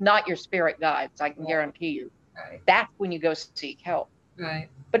 that's not your spirit guides. I can Right. guarantee you. Right. That's when you go seek help. Right.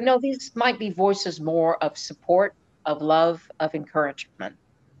 But no, these might be voices more of support, of love, of encouragement.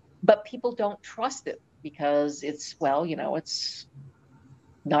 But people don't trust it because it's, well, it's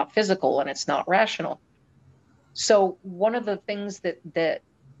not physical and it's not rational. So one of the things that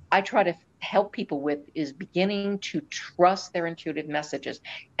I try to help people with is beginning to trust their intuitive messages.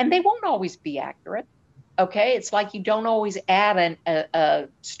 And they won't always be accurate. Okay. It's like you don't always add a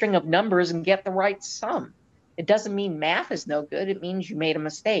string of numbers and get the right sum. It doesn't mean math is no good. It means you made a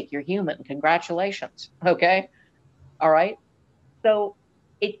mistake. You're human. Congratulations. Okay. All right. So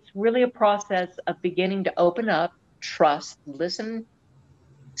it's really a process of beginning to open up, trust, listen,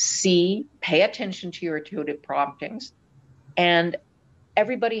 see, pay attention to your intuitive promptings. And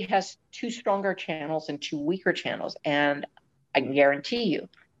everybody has two stronger channels and two weaker channels. And I can guarantee you,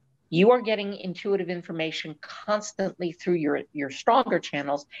 you are getting intuitive information constantly through your stronger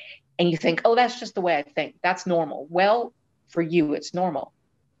channels. And you think, oh, that's just the way I think. That's normal. Well, for you, it's normal.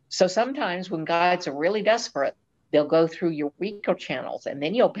 So sometimes when guides are really desperate, they'll go through your weaker channels and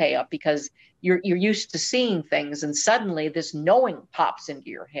then you'll pay up because you're used to seeing things and suddenly this knowing pops into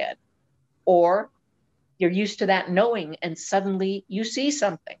your head. Or you're used to that knowing and suddenly you see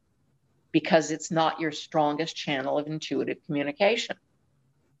something because it's not your strongest channel of intuitive communication.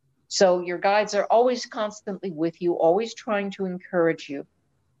 So your guides are always constantly with you, always trying to encourage you,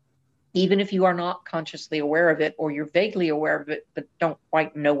 even if you are not consciously aware of it or you're vaguely aware of it, but don't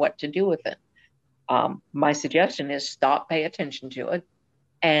quite know what to do with it. My suggestion is stop, pay attention to it,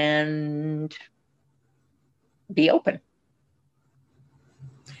 and be open.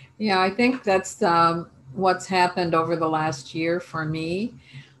 Yeah, I think that's what's happened over the last year for me.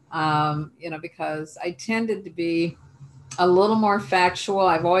 Because I tended to be a little more factual.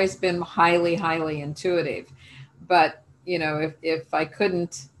 I've always been highly, highly intuitive. But, if I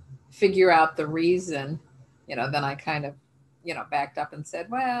couldn't figure out the reason, then I kind of, backed up and said,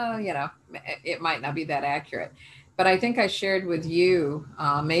 well, it might not be that accurate. But I think I shared with you,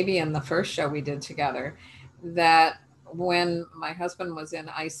 maybe in the first show we did together, that when my husband was in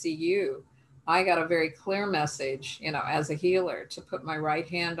ICU, I got a very clear message, as a healer, to put my right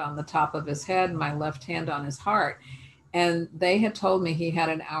hand on the top of his head, my left hand on his heart. And they had told me he had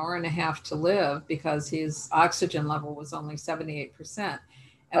an hour and a half to live because his oxygen level was only 78%.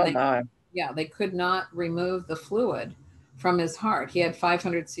 And they could not remove the fluid from his heart. He had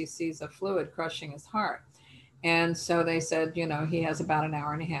 500 cc's of fluid crushing his heart. And so they said, he has about an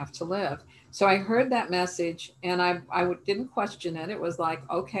hour and a half to live. So I heard that message and I didn't question it. It was like,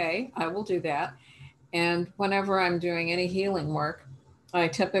 okay, I will do that. And whenever I'm doing any healing work, I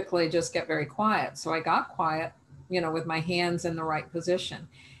typically just get very quiet. So I got quiet, with my hands in the right position.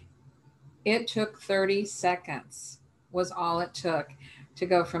 It took 30 seconds was all it took to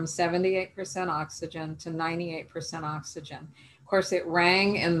go from 78% oxygen to 98% oxygen. Of course, it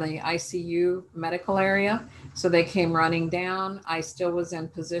rang in the ICU medical area. So they came running down. I still was in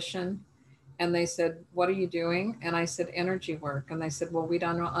position. And they said, what are you doing? And I said, energy work. And they said, well, we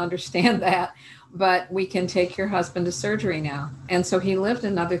don't understand that, but we can take your husband to surgery now. And so he lived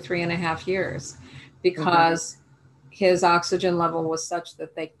another 3.5 years because his oxygen level was such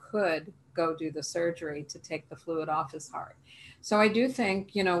that they could go do the surgery to take the fluid off his heart. So I do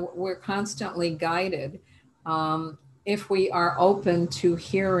think, we're constantly guided if we are open to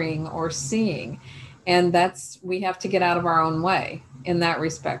hearing or seeing. And we have to get out of our own way in that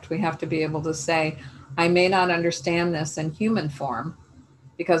respect. We have to be able to say, I may not understand this in human form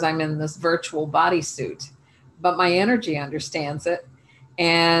because I'm in this virtual bodysuit, but my energy understands it.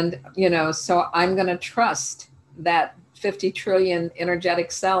 And, so I'm going to trust that 50 trillion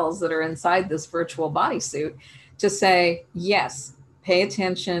energetic cells that are inside this virtual bodysuit to say, yes, pay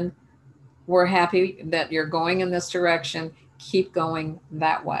attention. We're happy that you're going in this direction. Keep going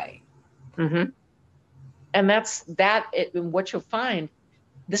that way. Mm-hmm. And what you'll find,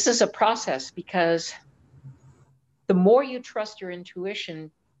 this is a process because the more you trust your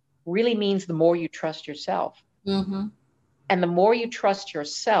intuition really means the more you trust yourself. Mm-hmm. And the more you trust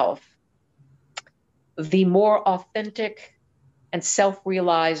yourself, the more authentic and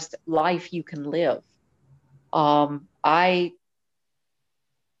self-realized life you can live. I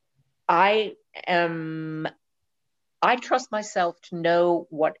trust myself to know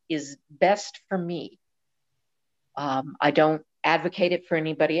what is best for me. I don't advocate it for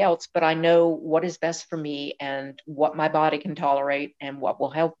anybody else, but I know what is best for me and what my body can tolerate and what will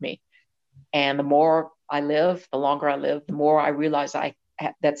help me. And the more I live, the longer I live, the more I realize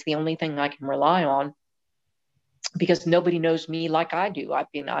that's the only thing I can rely on because nobody knows me like I do.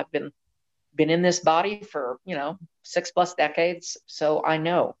 I've been been in this body for, 6+ decades. So I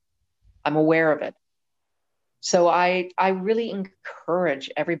know, I'm aware of it. So I really encourage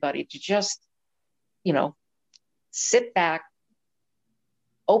everybody to just, sit back,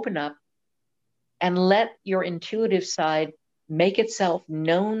 open up, and let your intuitive side make itself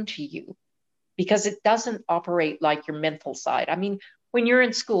known to you, because it doesn't operate like your mental side. I mean, when you're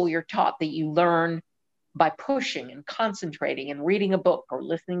in school, you're taught that you learn by pushing and concentrating and reading a book or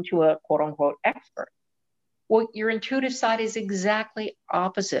listening to a quote unquote expert. Well, your intuitive side is exactly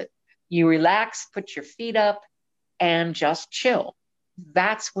opposite. You relax, put your feet up, and just chill.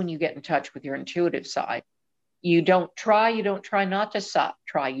 That's when you get in touch with your intuitive side. You don't try not to stop.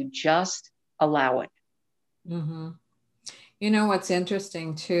 You just allow it. Mm-hmm. You know, what's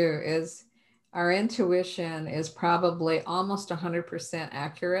interesting too is our intuition is probably almost 100%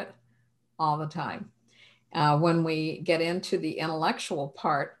 accurate all the time. When we get into the intellectual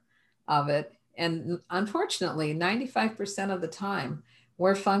part of it, and unfortunately, 95% of the time,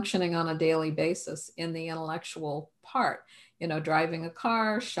 we're functioning on a daily basis in the intellectual part, driving a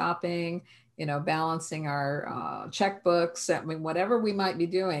car, shopping, balancing our checkbooks. I mean, whatever we might be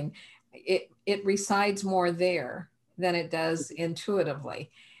doing, it resides more there than it does intuitively.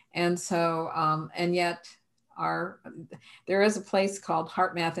 And so, and yet there is a place called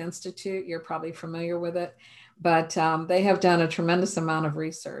Heart Math Institute. You're probably familiar with it, but they have done a tremendous amount of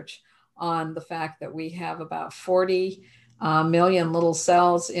research on the fact that we have about 40 million little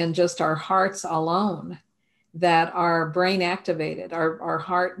cells in just our hearts alone that are brain activated. Our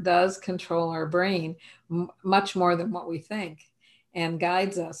heart does control our brain much more than what we think, and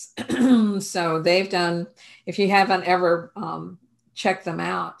guides us. So they've done, if you haven't ever checked them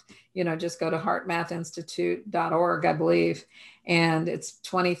out, just go to heartmathinstitute.org, I believe. And it's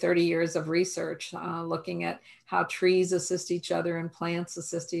 20, 30 years of research looking at how trees assist each other and plants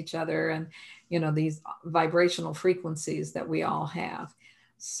assist each other, and, these vibrational frequencies that we all have.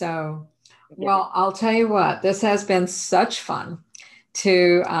 So, well, I'll tell you what, this has been such fun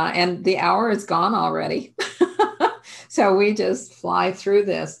and the hour is gone already. So we just fly through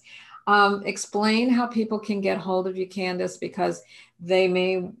this. Explain how people can get hold of you, Candace, because they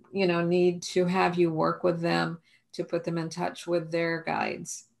may, need to have you work with them to put them in touch with their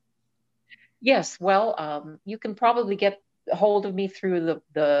guides. Yes. Well, you can probably get a hold of me through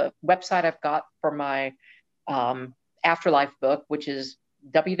the website I've got for my afterlife book, which is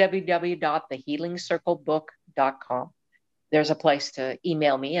www.thehealingcirclebook.com. There's a place to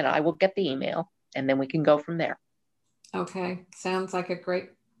email me, and I will get the email, and then we can go from there. Okay. Sounds like a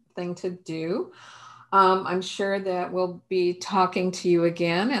great thing to do. I'm sure that we'll be talking to you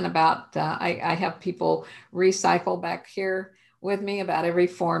again, and about, I have people recycle back here with me about every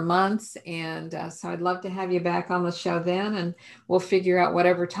 4 months. And so I'd love to have you back on the show then, and we'll figure out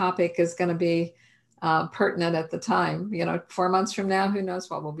whatever topic is going to be pertinent at the time. 4 months from now, who knows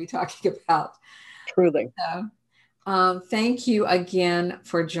what we'll be talking about. Truly. So, thank you again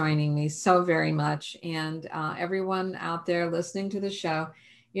for joining me so very much. And everyone out there listening to the show,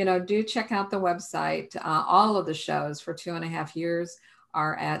 do check out the website. All of the shows for 2.5 years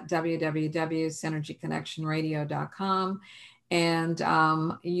are at www.synergyconnectionradio.com. And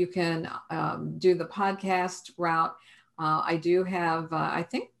you can do the podcast route. I do have, I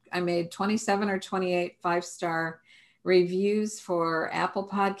think I made 27 or 28 5-star reviews for Apple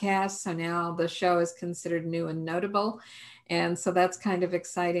Podcasts. So now the show is considered new and notable. And so that's kind of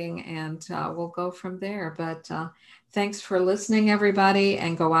exciting, and we'll go from there. But thanks for listening, everybody,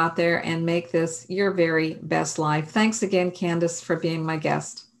 and go out there and make this your very best life. Thanks again, Candace, for being my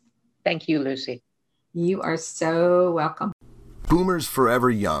guest. Thank you, Lucy. You are so welcome. Boomers Forever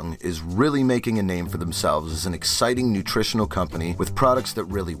Young is really making a name for themselves as an exciting nutritional company with products that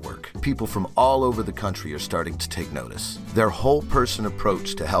really work. People from all over the country are starting to take notice. Their whole person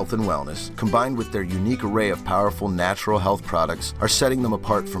approach to health and wellness, combined with their unique array of powerful natural health products, are setting them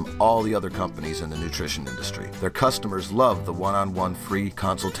apart from all the other companies in the nutrition industry. Their customers love the one-on-one free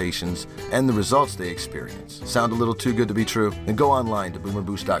consultations and the results they experience. Sound a little too good to be true? Then go online to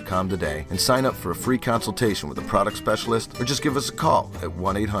boomerboost.com today and sign up for a free consultation with a product specialist, or just give us a call at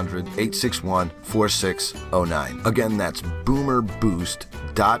 1-800-861-4609. Again, that's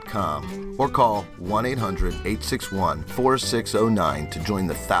boomerboost.com, or call 1-800-861-4609 to join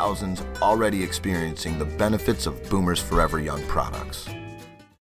the thousands already experiencing the benefits of Boomers Forever Young products.